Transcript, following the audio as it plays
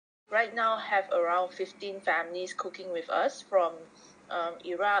right now have around 15 families cooking with us from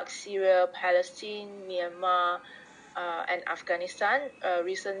Iraq, Syria, Palestine, Myanmar, and Afghanistan.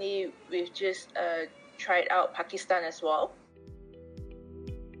 Recently, we've just tried out Pakistan as well.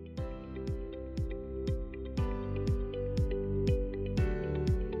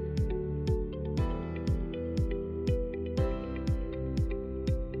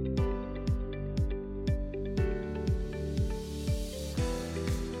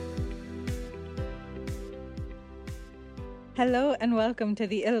 Hello and welcome to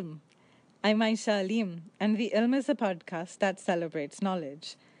The Ilm. I'm Aisha Aleem, and The Ilm is a podcast that celebrates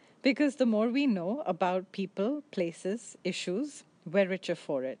knowledge. Because the more we know about people, places, issues, we're richer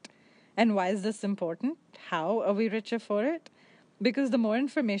for it. And why is this important? How are we richer for it? Because the more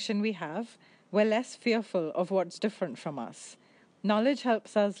information we have, we're less fearful of what's different from us. Knowledge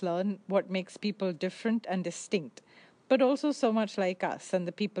helps us learn what makes people different and distinct, but also so much like us and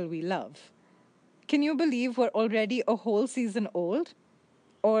the people we love. Can you believe we're already a whole season old?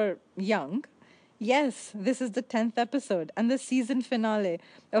 Or young? Yes, this is the 10th episode and the season finale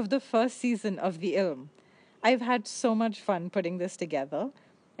of the first season of The Ilm. I've had so much fun putting this together,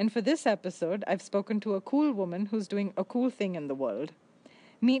 and for this episode, I've spoken to a cool woman who's doing a cool thing in the world.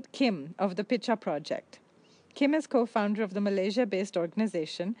 Meet Kim of the Picha Project. Kim is co founder of the Malaysia based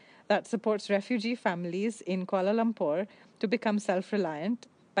organization that supports refugee families in Kuala Lumpur to become self reliant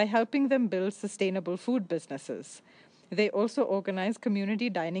by helping them build sustainable food businesses. They also organize community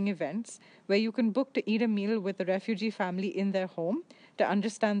dining events where you can book to eat a meal with a refugee family in their home to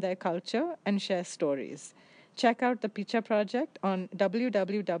understand their culture and share stories. Check out the Picha Project on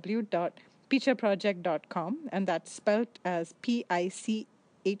www.pichaproject.com, and that's spelled as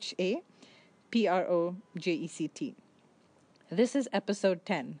PICHA This is episode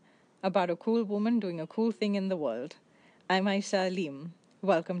 10, about a cool woman doing a cool thing in the world. I'm Aisha Aleem.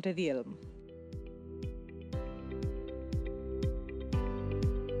 Welcome to The Ilm.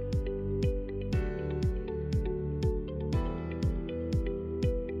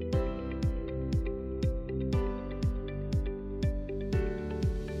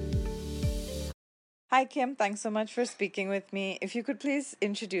 Hi, Kim. Thanks so much for speaking with me. If you could please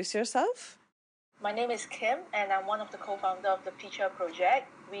introduce yourself. My name is Kim, and I'm one of the co-founder of the Picha Project.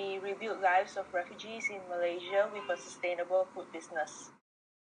 We rebuild lives of refugees in Malaysia with a sustainable food business.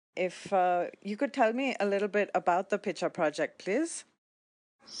 If you could tell me a little bit about the Picha Project, please.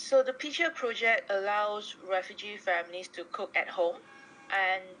 So the Picha Project allows refugee families to cook at home,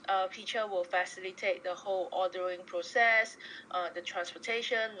 and Picha will facilitate the whole ordering process, the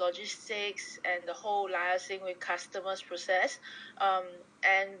transportation, logistics, and the whole liaising with customers process.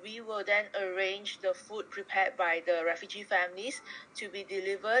 And we will then arrange the food prepared by the refugee families to be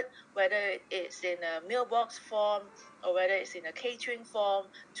delivered, whether it's in a mailbox form or whether it's in a catering form,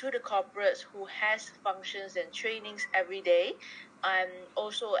 to the corporates who has functions and trainings every day, and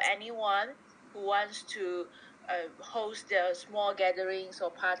also anyone who wants to host their small gatherings or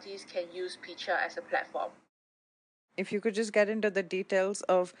parties can use Picha as a platform. If you could just get into the details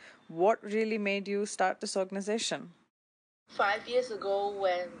of what really made you start this organization. 5 years ago,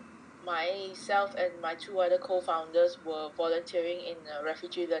 when myself and my two other co-founders were volunteering in a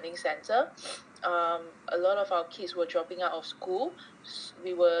refugee learning center, a lot of our kids were dropping out of school.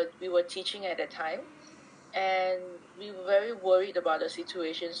 We were teaching at that time, and we were very worried about the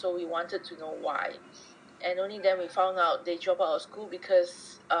situation, so we wanted to know why. And only then we found out they dropped out of school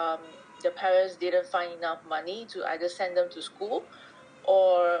because the parents didn't find enough money to either send them to school,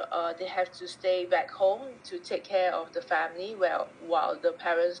 or they have to stay back home to take care of the family while the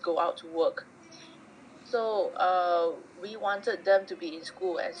parents go out to work. So we wanted them to be in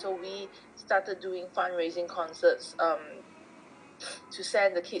school, and so we started doing fundraising concerts to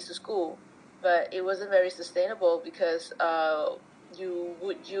send the kids to school. But it wasn't very sustainable because you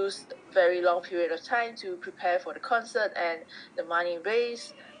would use a very long period of time to prepare for the concert, and the money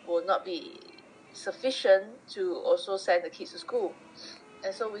raised will not be sufficient to also send the kids to school.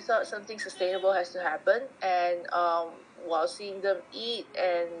 And so we thought something sustainable has to happen. And while seeing them eat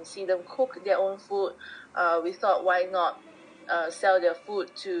and see them cook their own food, we thought, why not sell their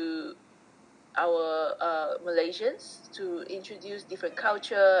food to our Malaysians, to introduce different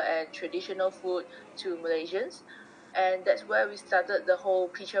culture and traditional food to Malaysians. And that's where we started the whole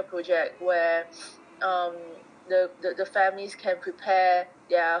Picha project, where the families can prepare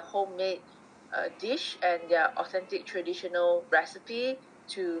their homemade dish and their authentic traditional recipe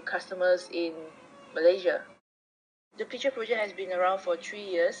to customers in Malaysia. The Picha project has been around for 3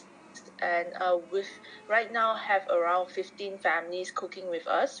 years, and with right now have around 15 families cooking with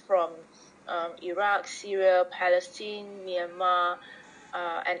us from Iraq, Syria, Palestine, Myanmar,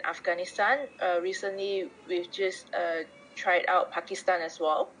 and Afghanistan. Recently, we've just tried out Pakistan as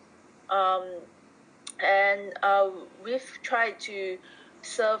well. Um, and we've tried to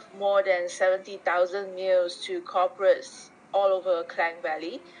serve more than 70,000 meals to corporates all over Klang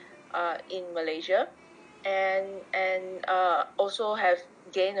Valley in Malaysia, and also have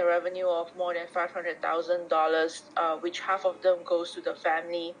gained a revenue of more than $500,000, which half of them goes to the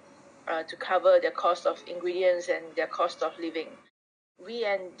family to cover their cost of ingredients and their cost of living. We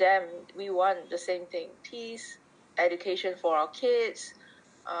and them, we want the same thing: peace, education for our kids,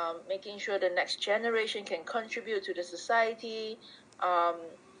 making sure the next generation can contribute to the society, um,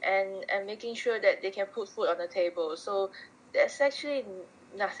 and making sure that they can put food on the table. So there's actually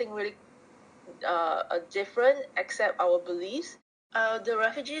nothing really different except our beliefs. The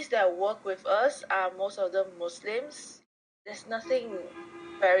refugees that work with us are most of them Muslims. There's nothing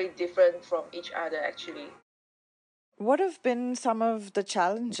very different from each other actually. What have been some of the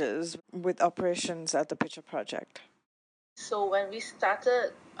challenges with operations at the Pitcher Project? So when we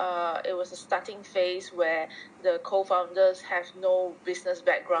started, it was a starting phase where the co-founders have no business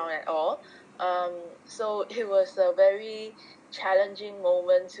background at all. So it was a very challenging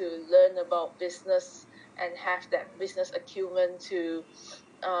moment to learn about business and have that business acumen to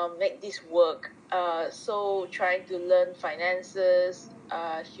make this work. So trying to learn finances,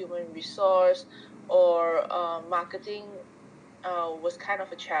 human resource, or marketing was kind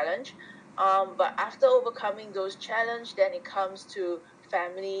of a challenge. But after overcoming those challenges, then it comes to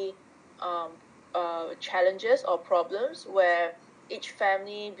family um, challenges or problems where each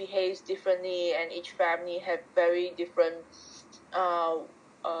family behaves differently and each family have very different uh,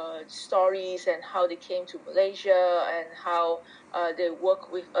 stories and how they came to Malaysia and how they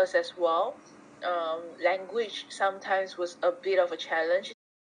work with us as well. Language sometimes was a bit of a challenge.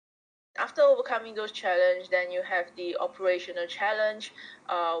 After overcoming those challenges, then you have the operational challenge.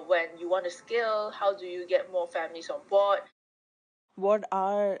 When you want to scale, how do you get more families on board? What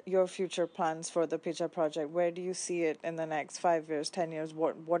are your future plans for the Pitcher Project? Where do you see it in the next 5 years, 10 years?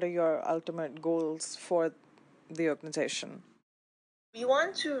 What are your ultimate goals for the organization? We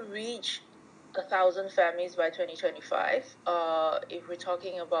want to reach 1,000 families by 2025. If we're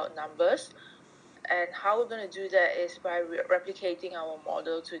talking about numbers, and how we're going to do that is by replicating our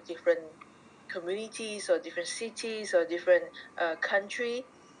model to different communities or different cities or different country.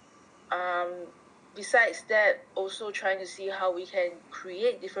 Besides that, also trying to see how we can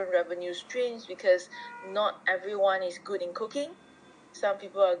create different revenue streams, because not everyone is good in cooking. Some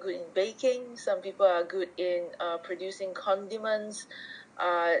people are good in baking. Some people are good in producing condiments.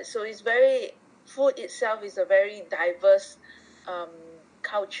 So it's very, food itself is a very diverse um,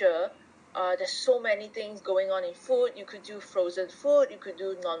 culture. There's so many things going on in food. You could do frozen food, you could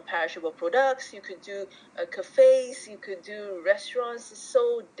do non-perishable products, you could do cafes, you could do restaurants. It's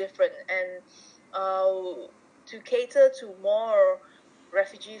so different, and to cater to more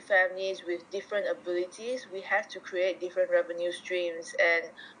refugee families with different abilities, we have to create different revenue streams,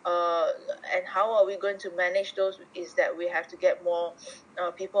 uh, and how are we going to manage those is that we have to get more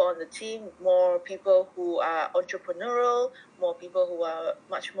people on the team, more people who are entrepreneurial, more people who are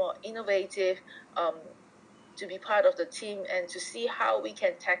much more innovative, to be part of the team and to see how we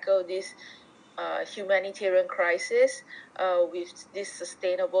can tackle this humanitarian crisis with this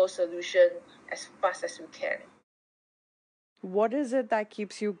sustainable solution as fast as we can. What is it that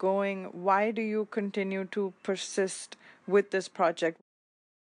keeps you going? Why do you continue to persist with this project?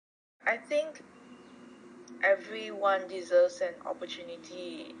 I think everyone deserves an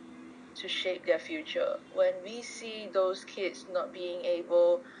opportunity to shape their future. When we see those kids not being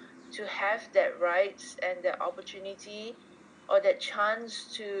able to have that rights and that opportunity or that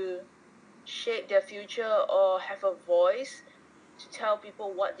chance to shape their future or have a voice to tell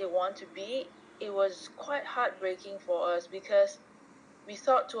people what they want to be, it was quite heartbreaking for us, because we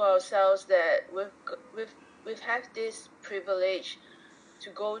thought to ourselves that we've had this privilege to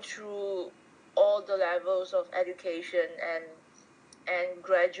go through all the levels of education and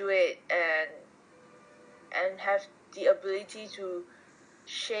graduate and have the ability to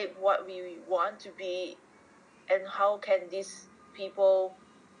shape what we want to be, and how can these people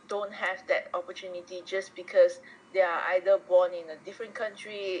don't have that opportunity just because they are either born in a different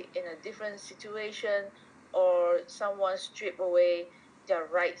country, in a different situation, or someone strip away their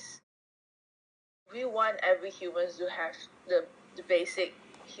rights. We want every human to have the basic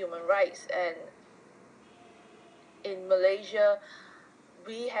human rights, and in Malaysia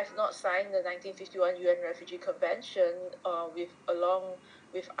we have not signed the 1951 UN Refugee Convention along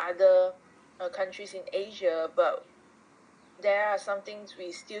with other countries in Asia, but there are some things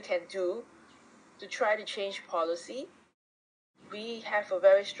we still can do to try to change policy. we have a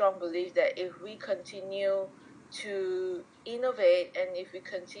very strong belief that if we continue to innovate and if we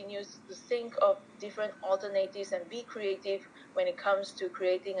continue to think of different alternatives and be creative when it comes to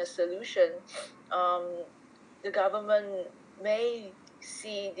creating a solution, the government may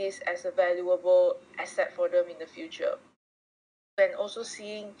see this as a valuable asset for them in the future. And also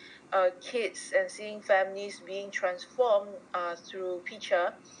seeing kids and seeing families being transformed through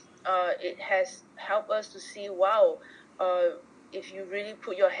Picha, it has helped us to see, wow, if you really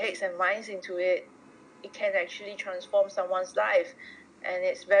put your heads and minds into it, it can actually transform someone's life. And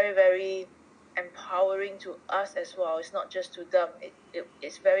it's very, very empowering to us as well. It's not just to them.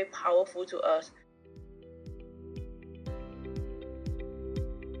 It's very powerful to us.